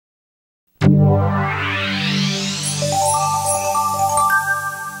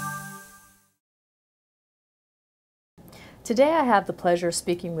Today I have the pleasure of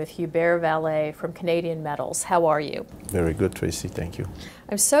speaking with Hubert Vallée from Canadian Metals. How are you? Very good, Tracy. Thank you.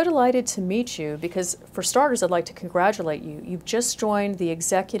 I'm so delighted to meet you because, for starters, I'd like to congratulate you. You've just joined the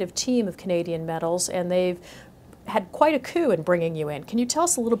executive team of Canadian Metals, and they've had quite a coup in bringing you in. Can you tell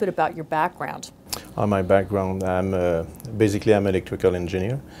us a little bit about your background? My background, basically I'm an electrical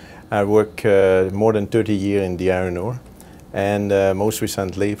engineer. I work more than 30 years in the iron ore. And most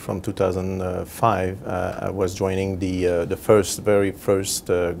recently, from 2005, I was joining the very first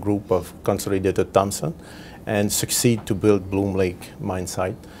group of Consolidated Thompson and succeed to build Bloom Lake mine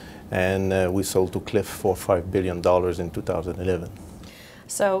site. And we sold to Cliff for $5 billion in 2011.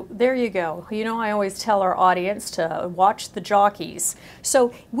 So there you go. You know, I always tell our audience to watch the jockeys.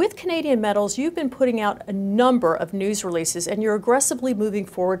 So with Canadian Metals, you've been putting out a number of news releases, and you're aggressively moving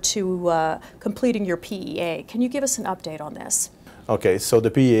forward to completing your PEA. Can you give us an update on this? Okay, so the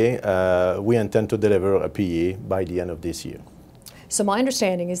PEA, we intend to deliver a PEA by the end of this year. So my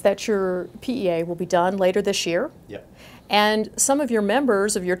understanding is that your PEA will be done later this year. Yeah. And some of your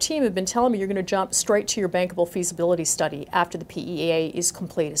members of your team have been telling me you're going to jump straight to your bankable feasibility study after the PEA is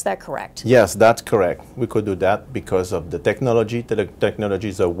complete. Is that correct? Yes, that's correct. We could do that because of the technology. The technology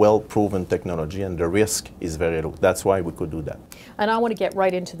is a well-proven technology and the risk is very low. That's why we could do that. And I want to get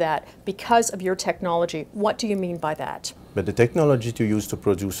right into that. Because of your technology, what do you mean by that? But the technology to use to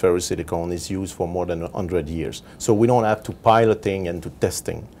produce ferrosilicon is used for more than 100 years. So we don't have to piloting and to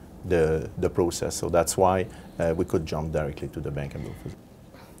testing the process. So that's why we could jump directly to the bankable.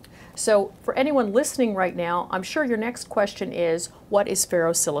 So for anyone listening right now, I'm sure your next question is, what is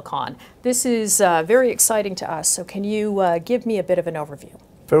ferrosilicon? This is very exciting to us. So can you give me a bit of an overview?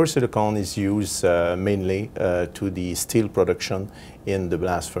 Ferrosilicon is used mainly to the steel production in the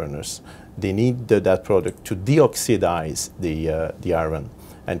blast furnace. They need that product to deoxidize the iron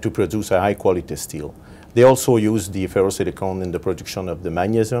and to produce a high quality steel. They also use the ferrosilicon in the production of the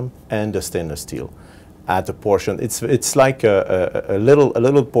magnesium and the stainless steel. At a portion, it's like a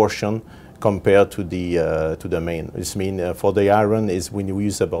little portion compared to the main. This means for the iron is when you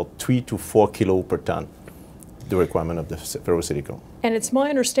use about 3 to 4 kilo per ton, the requirement of the ferrosilicon. And it's my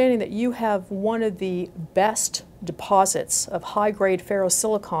understanding that you have one of the best deposits of high-grade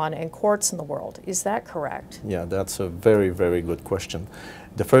ferrosilicon and quartz in the world. Is that correct? Yeah, that's a very, very good question.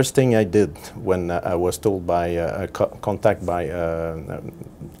 The first thing I did when I was told by contact by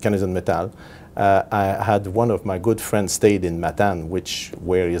Canadian Metals, I had one of my good friends stayed in Matan,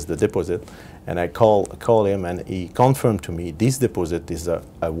 where is the deposit, and I call him and he confirmed to me this deposit is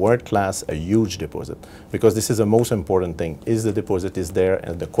a world-class, a huge deposit, because this is the most important thing, is the deposit is there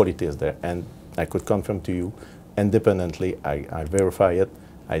and the quality is there. And I could confirm to you independently, I verify it,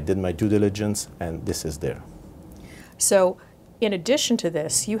 I did my due diligence, and this is there. So in addition to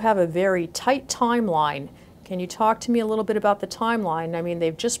this, you have a very tight timeline. Can you talk to me a little bit about the timeline? I mean,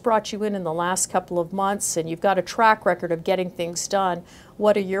 they've just brought you in the last couple of months, and you've got a track record of getting things done.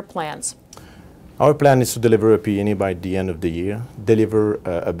 What are your plans? Our plan is to deliver a PEA by the end of the year, deliver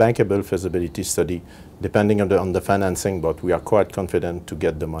a bankable feasibility study, depending on the financing, but we are quite confident to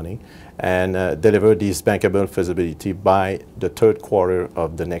get the money, and deliver this bankable feasibility by the third quarter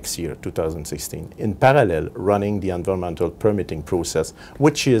of the next year, 2016. In parallel, running the environmental permitting process,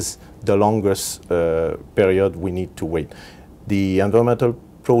 which is the longest period we need to wait. The environmental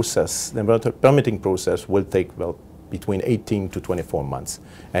permitting process will take about between 18 to 24 months.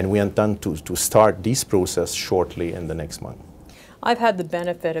 And we intend to start this process shortly in the next month. I've had the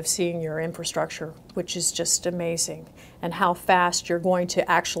benefit of seeing your infrastructure, which is just amazing, and how fast you're going to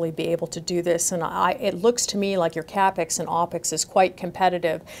actually be able to do this. And it looks to me like your CapEx and OpEx is quite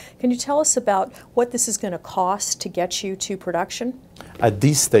competitive. Can you tell us about what this is going to cost to get you to production? At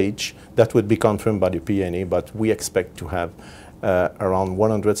this stage, that would be confirmed by the PEA, but we expect to have around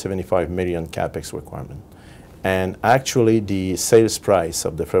 175 million CapEx requirement. And actually, the sales price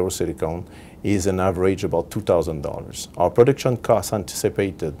of the ferrosilicon is an average about $2,000. Our production costs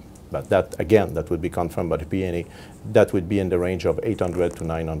anticipated, but that again, that would be confirmed by the PEA, that would be in the range of $800 to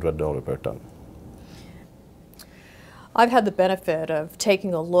 $900 per ton. I've had the benefit of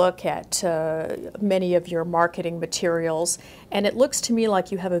taking a look at many of your marketing materials, and it looks to me like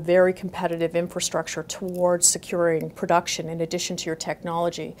you have a very competitive infrastructure towards securing production in addition to your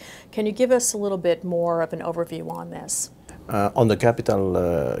technology. Can you give us a little bit more of an overview on this? On the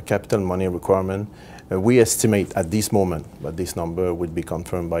capital money requirement, we estimate at this moment, but this number would be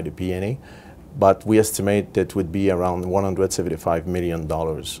confirmed by the PEA, but we estimate that would be around $175 million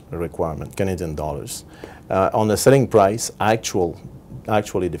requirement, Canadian dollars. On the selling price, actually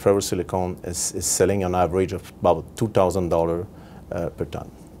the ferrosilicon is selling on average of about $2,000 per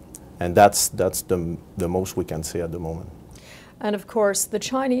ton. And that's the most we can say at the moment. And of course, the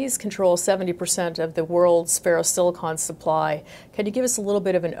Chinese control 70% of the world's ferrosilicon supply. Can you give us a little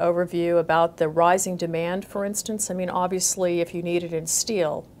bit of an overview about the rising demand, for instance? I mean, obviously, if you need it in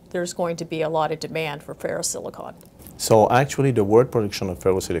steel, there's going to be a lot of demand for ferrosilicon. So actually, the world production of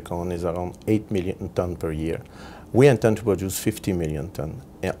ferrosilicon is around 8 million tons per year. We intend to produce 50 million tons.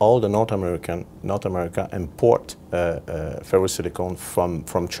 And all the North America import ferrosilicon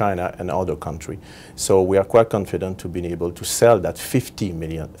from China and other countries. So we are quite confident to be able to sell that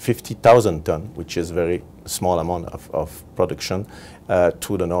 50,000 tons, which is a very small amount of production,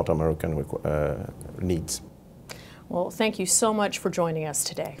 to the North American needs. Well, thank you so much for joining us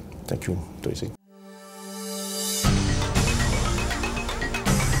today. Thank you, Tracy.